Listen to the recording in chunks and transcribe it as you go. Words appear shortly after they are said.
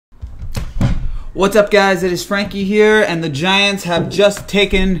What's up, guys? It is Frankie here, and the Giants have just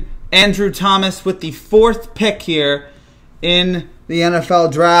taken Andrew Thomas with the 4th pick here in the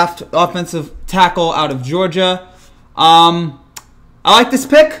NFL draft. Offensive tackle out of Georgia. I like this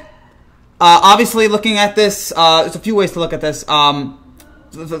pick. Obviously, looking at this, there's a few ways to look at this.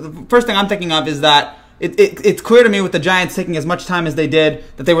 The first thing I'm thinking of is that it's clear to me with the Giants taking as much time as they did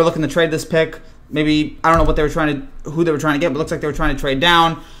that they were looking to trade this pick. Maybe, I don't know what they were who they were trying to get, but it looks like they were trying to trade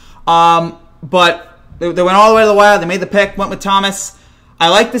down. But they went all the way to the wire. They made the pick, went with Thomas. I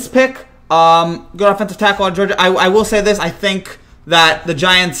like this pick. Good offensive tackle out of Georgia. I will say this. I think that the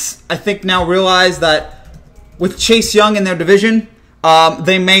Giants, now realize that with Chase Young in their division,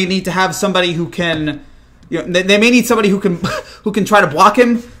 they may need to have somebody who can, they may need somebody who can try to block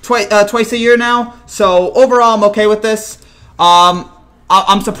him twice a year now. So overall, I'm okay with this.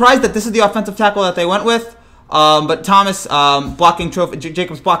 I'm surprised that this is the offensive tackle that they went with. But Thomas,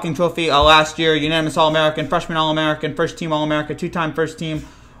 Jacobs blocking trophy last year, unanimous All-American, freshman All-American, first-team All-America, 2-time first-team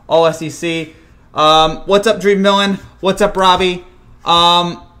All-SEC. What's up, Dream Millen? What's up, Robbie?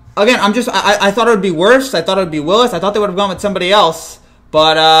 Again, I thought it would be worse. I thought it would be Willis. I thought they would have gone with somebody else.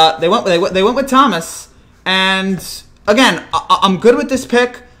 But they went with Thomas. And again, I'm good with this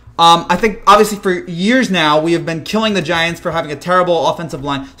pick. I think, obviously, for years now, we have been killing the Giants for having a terrible offensive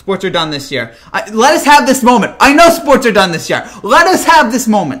line. Sports are done this year. Let us have this moment. I know sports are done this year. Let us have this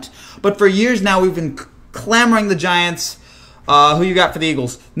moment. But for years now, we've been clamoring the Giants. Who you got for the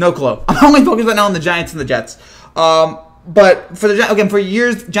Eagles? No clue. I'm only focused right now on the Giants and the Jets. But for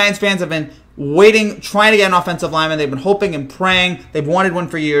years, Giants fans have been waiting, trying to get an offensive lineman. They've been hoping and praying. They've wanted one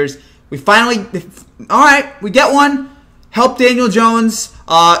for years. We finally, all right, we get one. Help Daniel Jones.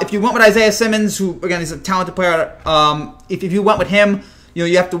 If you went with Isaiah Simmons, who again is a talented player, if you went with him,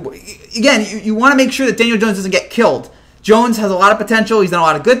 you have to you want to make sure that Daniel Jones doesn't get killed. Jones has a lot of potential. He's done a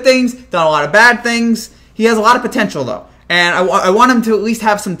lot of good things, done a lot of bad things. He has a lot of potential though, and I want him to at least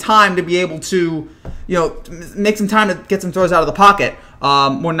have some time to be able to make some time to get some throws out of the pocket.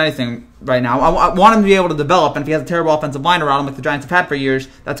 More than anything right now, I want him to be able to develop. And if he has a terrible offensive line around him like the Giants have had for years,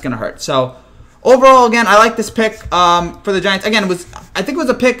 that's going to hurt. So. Overall, again, I like this pick for the Giants. Again, I think it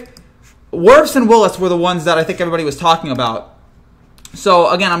was a pick. Wirfs and Willis were the ones that I think everybody was talking about. So,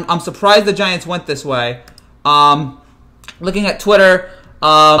 again, I'm surprised the Giants went this way. Looking at Twitter,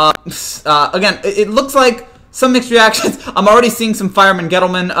 again, it looks like some mixed reactions. I'm already seeing some Fireman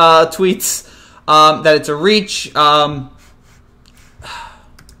Gettleman tweets that it's a reach. Again,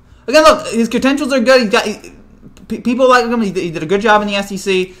 look, his credentials are good. People like him. He did a good job in the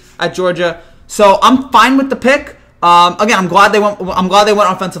SEC at Georgia. So I'm fine with the pick. Again, I'm glad they went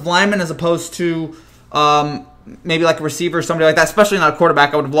offensive lineman as opposed to maybe like a receiver or somebody like that. Especially not a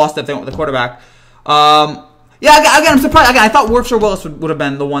quarterback. I would have lost it if they went with a quarterback. Yeah, again, I'm surprised. Again, I thought Wirfs or Willis would have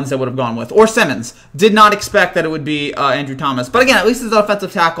been the ones that would have gone with, or Simmons. Did not expect that it would be Andrew Thomas. But again, at least it's an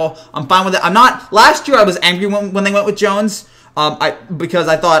offensive tackle. I'm fine with it. I'm not. Last year I was angry when they went with Jones. Because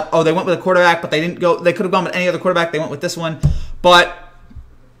I thought, oh, they went with a quarterback, but they didn't go. They could have gone with any other quarterback. They went with this one, but.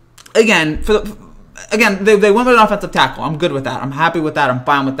 Again, they went with an offensive tackle. I'm good with that. I'm happy with that. I'm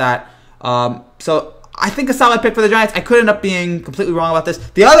fine with that. So I think a solid pick for the Giants. I could end up being completely wrong about this.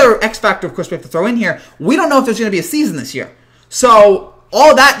 The other X factor, of course, we have to throw in here. We don't know if there's going to be a season this year. So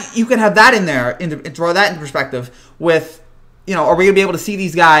all that, you can have that in there and throw that into perspective with, are we going to be able to see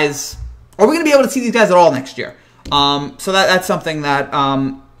these guys? Are we going to be able to see these guys at all next year? So that's something that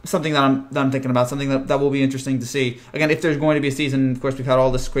I'm thinking about, something that will be interesting to see. Again, if there's going to be a season, of course, we've had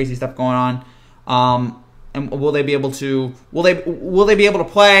all this crazy stuff going on. And will they be able to? Will they be able to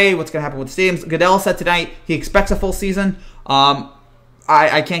play? What's going to happen with the stadiums? Goodell said tonight he expects a full season.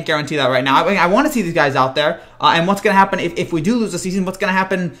 I can't guarantee that right now. I want to see these guys out there. And what's going to happen if we do lose the season? What's going to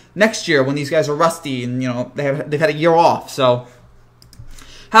happen next year when these guys are rusty and they've had a year off? So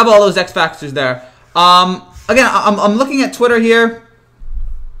have all those X factors there. Again, I'm looking at Twitter here.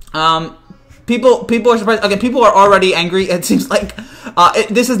 People are surprised. Again, people are already angry. It seems like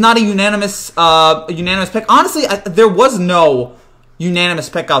this is not a unanimous pick. Honestly, there was no unanimous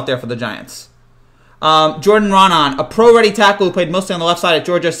pick out there for the Giants. Jordan Ronan, a pro-ready tackle who played mostly on the left side at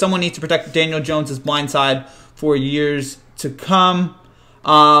Georgia. Someone needs to protect Daniel Jones' blind side for years to come.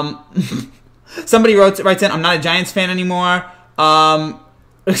 Somebody writes in, I'm not a Giants fan anymore.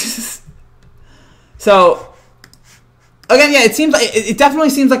 So. Again, yeah, it definitely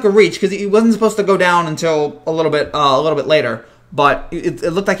seems like a reach because he wasn't supposed to go down until a little bit later, but it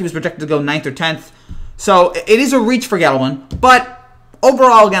looked like he was projected to go 9th or 10th. So it is a reach for Gettleman, but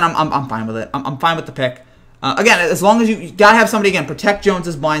overall, again, I'm fine with it. I'm fine with the pick. Again, as long as you gotta have somebody again protect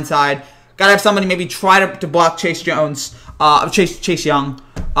Jones's blind side, gotta have somebody maybe try to block Chase Young.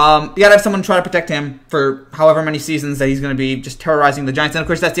 You gotta have someone try to protect him for however many seasons that he's gonna be just terrorizing the Giants. And of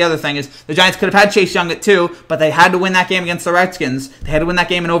course, that's the other thing is the Giants could have had Chase Young at 2, but they had to win that game against the Redskins. They had to win that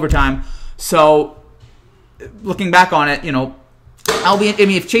game in overtime. So, looking back on it, you know,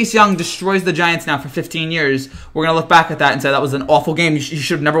 if Chase Young destroys the Giants now for 15 years, we're gonna look back at that and say that was an awful game. You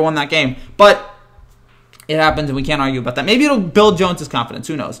should have never won that game. But it happens, and we can't argue about that. Maybe it'll build Jones' confidence.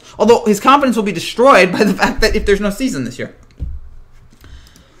 Who knows? Although his confidence will be destroyed by the fact that if there's no season this year.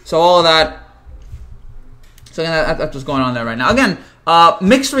 So all of that. So that's what's going on there right now. Again,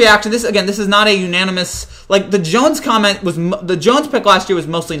 mixed reaction. This is not a unanimous. Like the Jones comment was the Jones pick last year was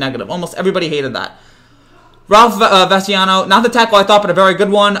mostly negative. Almost everybody hated that. Ralph Vasiano, not the tackle I thought, but a very good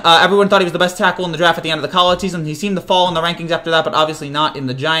one. Everyone thought he was the best tackle in the draft at the end of the college season. He seemed to fall in the rankings after that, but obviously not in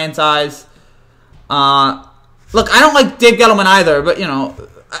the Giants' eyes. Look, I don't like Dave Gettleman either, but, you know,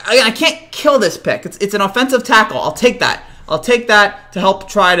 I can't kill this pick. It's an offensive tackle. I'll take that. I'll take that to help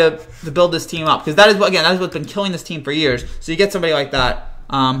try to build this team up. Because that is what's been killing this team for years. So you get somebody like that.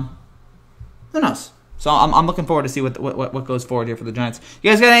 Who knows? So I'm looking forward to see what goes forward here for the Giants. You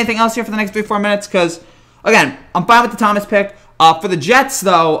guys got anything else here for the next 3-4 minutes? Because, again, I'm fine with the Thomas pick. For the Jets,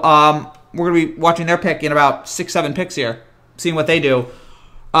 though, we're going to be watching their pick in about 6-7 picks here. Seeing what they do.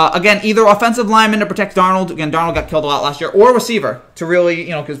 Again, either offensive lineman to protect Darnold. Again, Darnold got killed a lot last year. Or receiver to really,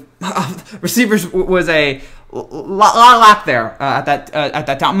 you know, because receivers was a lot of lack there at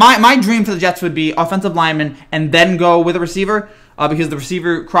that time. My dream for the Jets would be offensive lineman and then go with a receiver because the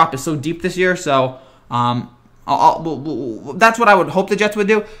receiver crop is so deep this year. So that's what I would hope the Jets would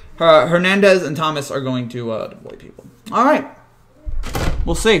do. Hernandez and Thomas are going to deploy people. All right.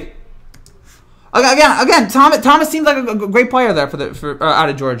 We'll see. Again, Thomas seems like a great player there for out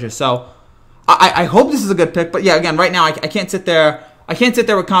of Georgia. So I hope this is a good pick. But yeah, again, right now I can't sit there. I can't sit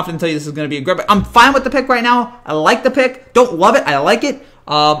there with confidence and tell you this is going to be a great pick. I'm fine with the pick right now. I like the pick. Don't love it. I like it.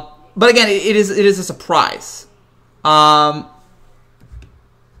 But again, it is a surprise. So,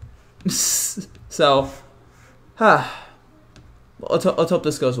 let's hope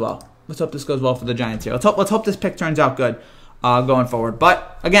this goes well. Let's hope this goes well for the Giants here. Let's hope this pick turns out good going forward.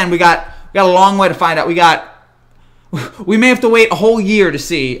 But again, we got a long way to find out. We may have to wait a whole year to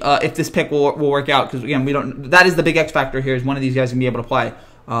see if this pick will work out because again, we don't. That is the big X factor here. Is one of these guys gonna be able to play?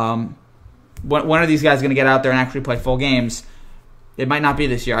 One of these guys gonna get out there and actually play full games? It might not be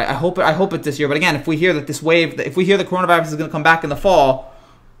this year. I hope it's this year. But again, if we hear that this wave, if we hear the coronavirus is gonna come back in the fall,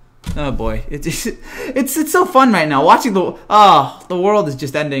 oh boy, it's so fun right now watching the world is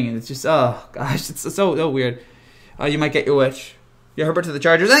just ending and it's just gosh, it's so weird. You might get your wish. Yeah, Herbert to the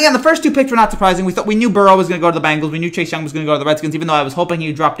Chargers. And again, the first 2 picks were not surprising. We knew Burrow was going to go to the Bengals. We knew Chase Young was going to go to the Redskins, even though I was hoping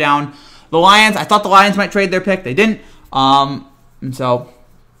he'd drop down. The Lions, I thought the Lions might trade their pick. They didn't. And so,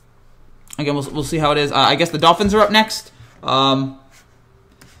 again, we'll see how it is. I guess the Dolphins are up next. Hold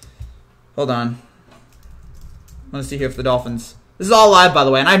on. I want to see here for the Dolphins. This is all live, by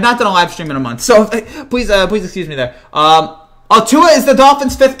the way, and I've not done a live stream in a month. So, please excuse me there. Tua is the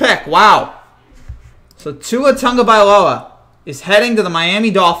Dolphins' 5th pick. Wow. So, Tua Tagovailoa is heading to the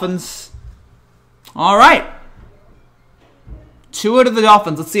Miami Dolphins. All right. Tua to the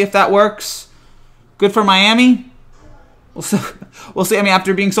Dolphins. Let's see if that works. Good for Miami. We'll see. I mean,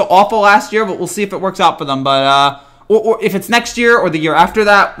 after being so awful last year, but we'll see if it works out for them. But or if it's next year or the year after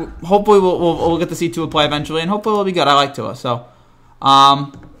that, hopefully we'll get to see Tua play eventually, and hopefully it'll be good. I like Tua. So,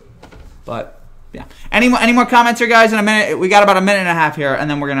 but yeah. Any more comments here, guys? In a minute, we got about a minute and a half here, and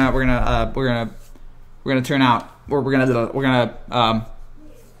then we're gonna turn out. We're gonna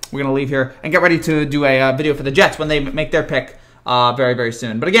leave here and get ready to do a video for the Jets when they make their pick very, very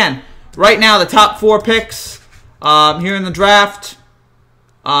soon. But again, right now the top 4 picks here in the draft.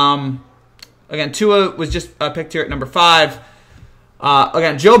 Again, Tua was just picked here at number 5.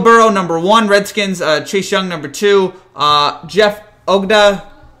 Again, Joe Burrow number 1, Redskins. Chase Young number 2. Jeff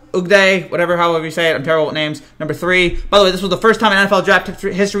Ugday, however you say it, I'm terrible at names. Number 3. By the way, this was the first time in NFL draft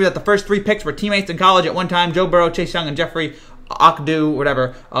history that the first 3 picks were teammates in college at one time. Joe Burrow, Chase Young, and Jeffrey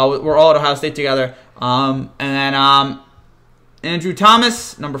Okudah, were all at Ohio State together. And then Andrew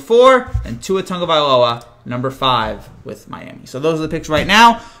Thomas, number 4, and Tua Tagovailoa, number 5 with Miami. So those are the picks right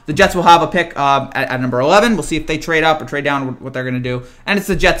now. The Jets will have a pick at number 11. We'll see if they trade up or trade down, what they're going to do. And it's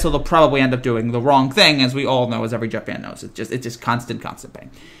the Jets, so they'll probably end up doing the wrong thing, as we all know, as every Jet fan knows. It's just constant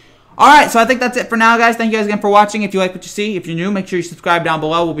pain. All right, so I think that's it for now, guys. Thank you guys again for watching. If you like what you see, if you're new, make sure you subscribe down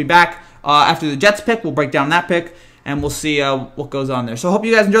below. We'll be back after the Jets pick. We'll break down that pick, and we'll see what goes on there. So I hope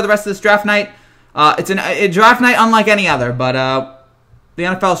you guys enjoy the rest of this draft night. It's a draft night unlike any other, but the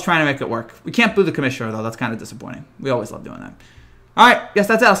NFL is trying to make it work. We can't boo the commissioner, though. That's kind of disappointing. We always love doing that. All right, yes,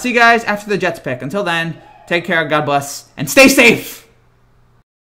 that's it. I'll see you guys after the Jets pick. Until then, take care, God bless, and stay safe.